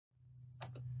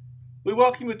We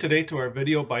welcome you today to our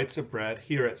video Bites of Bread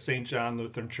here at St. John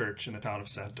Lutheran Church in the town of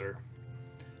Center.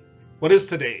 What is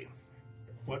today?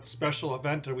 What special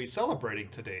event are we celebrating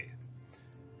today?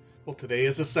 Well, today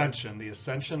is Ascension, the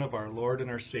ascension of our Lord and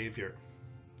our Savior.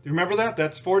 Do you remember that?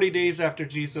 That's 40 days after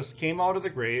Jesus came out of the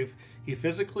grave. He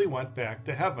physically went back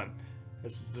to heaven.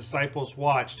 As his disciples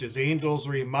watched, his angels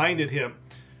reminded him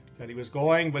that he was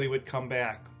going, but he would come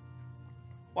back.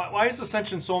 Why is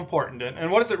Ascension so important? And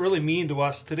what does it really mean to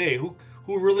us today? Who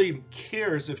really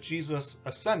cares if Jesus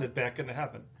ascended back into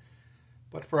heaven?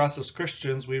 But for us as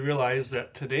Christians, we realize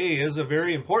that today is a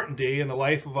very important day in the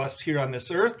life of us here on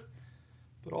this earth,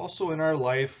 but also in our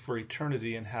life for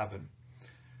eternity in heaven.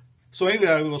 So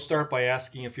anyway, we will start by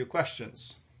asking a few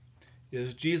questions.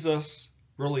 Is Jesus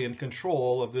really in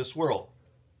control of this world?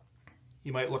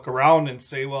 You might look around and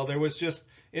say, well, there was just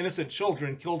innocent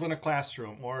children killed in a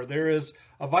classroom, or there is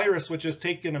a virus which has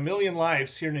taken 1 million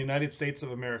lives here in the United States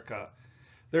of America.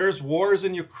 There's wars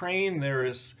in Ukraine. There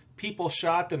is people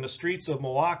shot in the streets of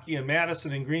Milwaukee and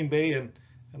Madison and Green Bay and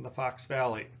the Fox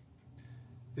Valley.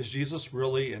 Is Jesus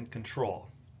really in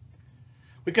control?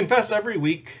 We confess every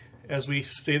week as we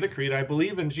say the creed, I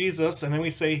believe in Jesus, and then we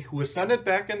say, who ascended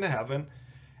back into heaven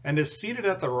and is seated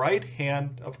at the right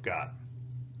hand of God.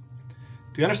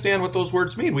 Do you understand what those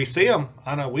words mean? We say them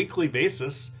on a weekly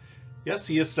basis. Yes,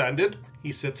 he ascended.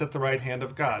 He sits at the right hand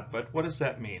of God. But what does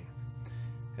that mean?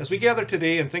 As we gather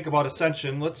today and think about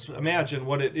ascension, let's imagine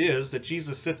what it is that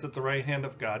Jesus sits at the right hand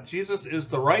of God. Jesus is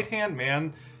the right-hand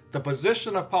man, the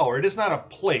position of power. It is not a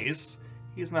place.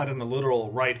 He's not in the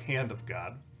literal right hand of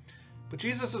God. But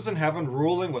Jesus is in heaven,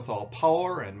 ruling with all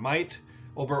power and might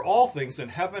over all things in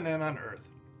heaven and on earth.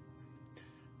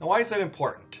 Now, why is that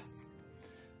important?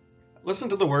 Listen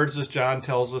to the words as John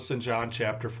tells us in John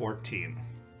chapter 14.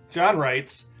 John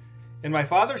writes, in my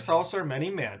Father's house are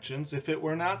many mansions. If it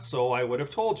were not so, I would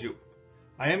have told you.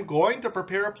 I am going to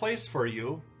prepare a place for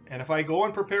you, and if I go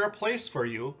and prepare a place for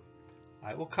you,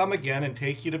 I will come again and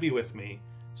take you to be with me,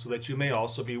 so that you may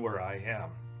also be where I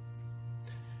am.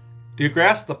 Do you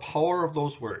grasp the power of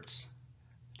those words?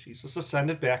 Jesus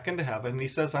ascended back into heaven, and he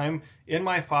says, I'm in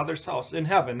my Father's house in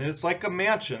heaven, and it's like a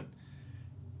mansion.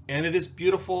 And it is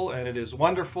beautiful, and it is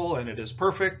wonderful, and it is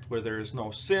perfect, where there is no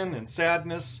sin and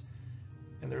sadness,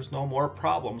 and there's no more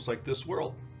problems like this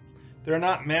world. There are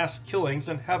not mass killings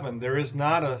in heaven. There is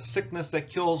not a sickness that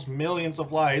kills millions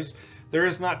of lives. There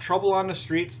is not trouble on the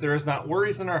streets. There is not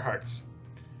worries in our hearts.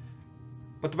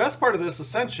 But the best part of this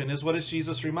ascension is, what does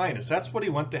Jesus remind us? That's what he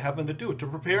went to heaven to do, to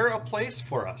prepare a place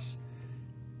for us.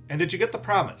 And did you get the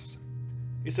promise?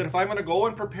 He said, if I'm going to go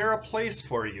and prepare a place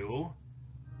for you,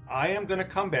 I am going to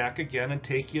come back again and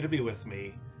take you to be with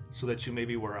me, so that you may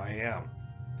be where I am.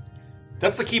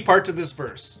 That's the key part to this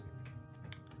verse.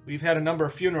 We've had a number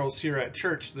of funerals here at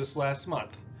church this last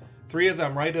month, 3 of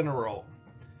them right in a row.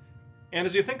 And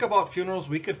as you think about funerals,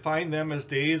 we could find them as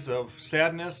days of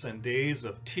sadness and days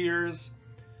of tears,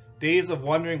 days of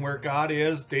wondering where God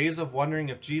is, days of wondering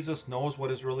if Jesus knows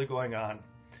what is really going on.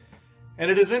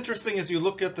 And it is interesting as you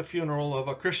look at the funeral of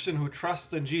a Christian who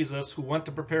trusts in Jesus, who went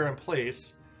to prepare a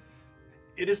place.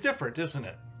 It is different, isn't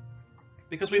it?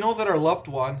 Because we know that our loved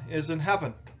one is in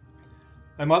heaven.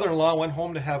 My mother-in-law went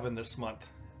home to heaven this month,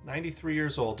 93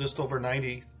 years old, just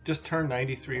turned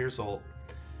 93 years old.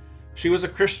 She was a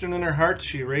Christian in her heart.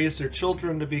 She raised her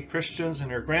children to be Christians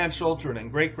and her grandchildren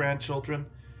and great-grandchildren.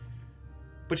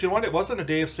 But you know what? It wasn't a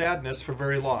day of sadness for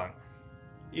very long.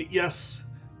 Yes,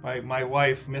 my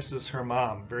wife misses her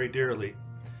mom very dearly.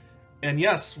 And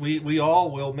yes, we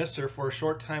all will miss her for a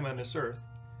short time on this earth.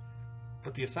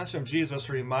 But the ascension of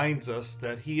Jesus reminds us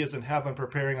that he is in heaven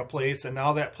preparing a place, and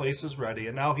now that place is ready,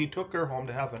 and now he took her home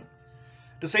to heaven.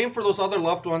 The same for those other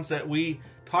loved ones that we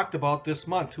talked about this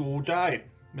month who died,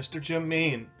 Mr. Jim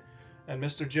Main and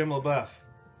Mr. Jim LaBeouf.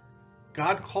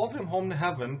 God called him home to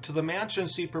heaven, to the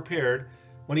mansions he prepared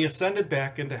when he ascended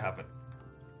back into heaven.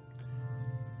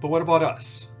 But what about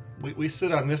us? We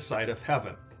sit on this side of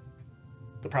heaven.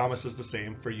 The promise is the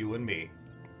same for you and me.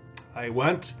 I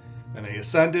went and I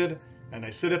ascended, and I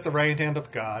sit at the right hand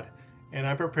of God, and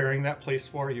I'm preparing that place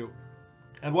for you.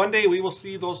 And one day we will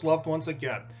see those loved ones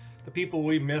again, the people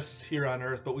we miss here on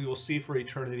earth, but we will see for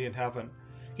eternity in heaven.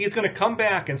 He's going to come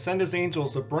back and send his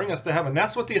angels to bring us to heaven.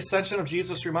 That's what the ascension of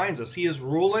Jesus reminds us. He is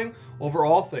ruling over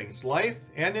all things, life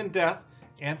and in death,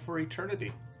 and for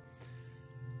eternity.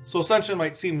 So Ascension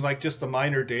might seem like just a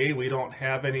minor day. We don't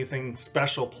have anything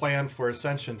special planned for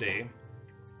Ascension Day.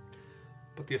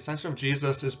 But the ascension of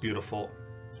Jesus is beautiful.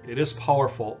 It is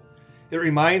powerful. It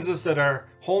reminds us that our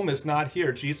home is not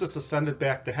here. Jesus ascended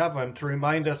back to heaven to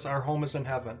remind us our home is in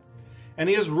heaven. And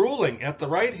he is ruling at the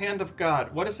right hand of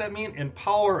God. What does that mean? In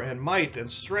power and might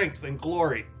and strength and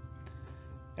glory.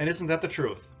 And isn't that the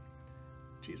truth?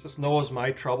 Jesus knows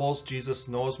my troubles. Jesus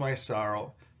knows my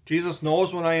sorrow. Jesus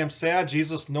knows when I am sad.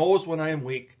 Jesus knows when I am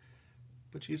weak.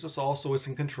 But Jesus also is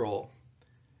in control.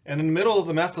 And in the middle of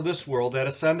the mess of this world, that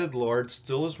ascended Lord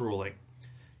still is ruling.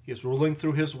 He is ruling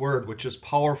through his word, which is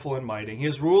powerful and mighty. He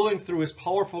is ruling through his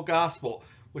powerful gospel,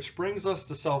 which brings us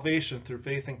to salvation through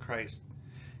faith in Christ.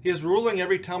 He is ruling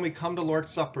every time we come to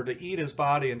Lord's Supper to eat his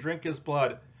body and drink his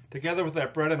blood, together with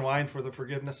that bread and wine for the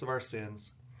forgiveness of our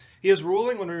sins. He is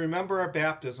ruling when we remember our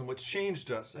baptism, which changed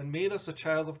us and made us a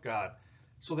child of God,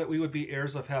 so that we would be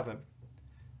heirs of heaven.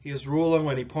 He is ruling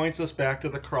when he points us back to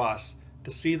the cross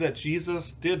to see that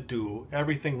Jesus did do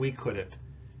everything we couldn't,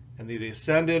 and that he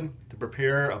ascended to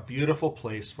prepare a beautiful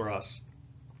place for us.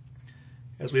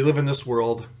 As we live in this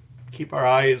world, keep our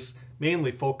eyes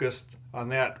mainly focused on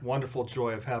that wonderful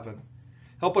joy of heaven.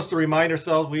 Help us to remind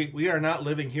ourselves we are not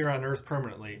living here on earth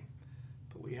permanently,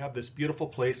 but we have this beautiful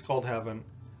place called heaven,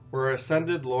 where our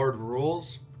ascended Lord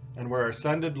rules, and where our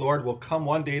ascended Lord will come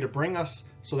one day to bring us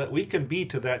so that we can be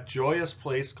to that joyous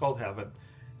place called heaven,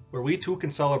 where we too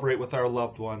can celebrate with our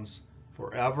loved ones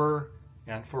forever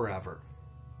and forever.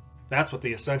 That's what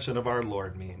the ascension of our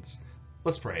Lord means.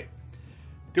 Let's pray.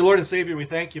 Dear Lord and Savior, we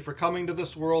thank you for coming to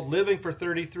this world, living for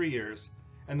 33 years,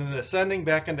 and then ascending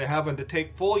back into heaven to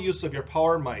take full use of your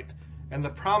power and might, and the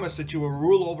promise that you will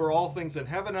rule over all things in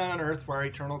heaven and on earth for our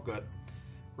eternal good.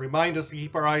 Remind us to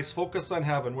keep our eyes focused on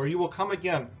heaven, where you will come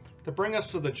again to bring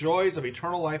us to the joys of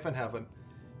eternal life in heaven.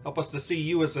 Help us to see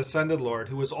you as ascended Lord,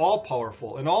 who is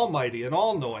all-powerful and almighty and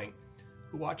all-knowing,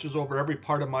 who watches over every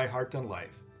part of my heart and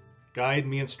life. Guide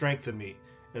me and strengthen me,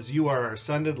 as you are our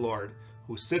ascended Lord,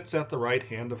 who sits at the right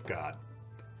hand of God.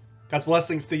 God's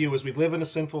blessings to you as we live in a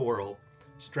sinful world,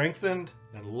 strengthened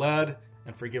and led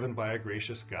and forgiven by a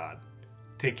gracious God.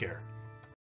 Take care.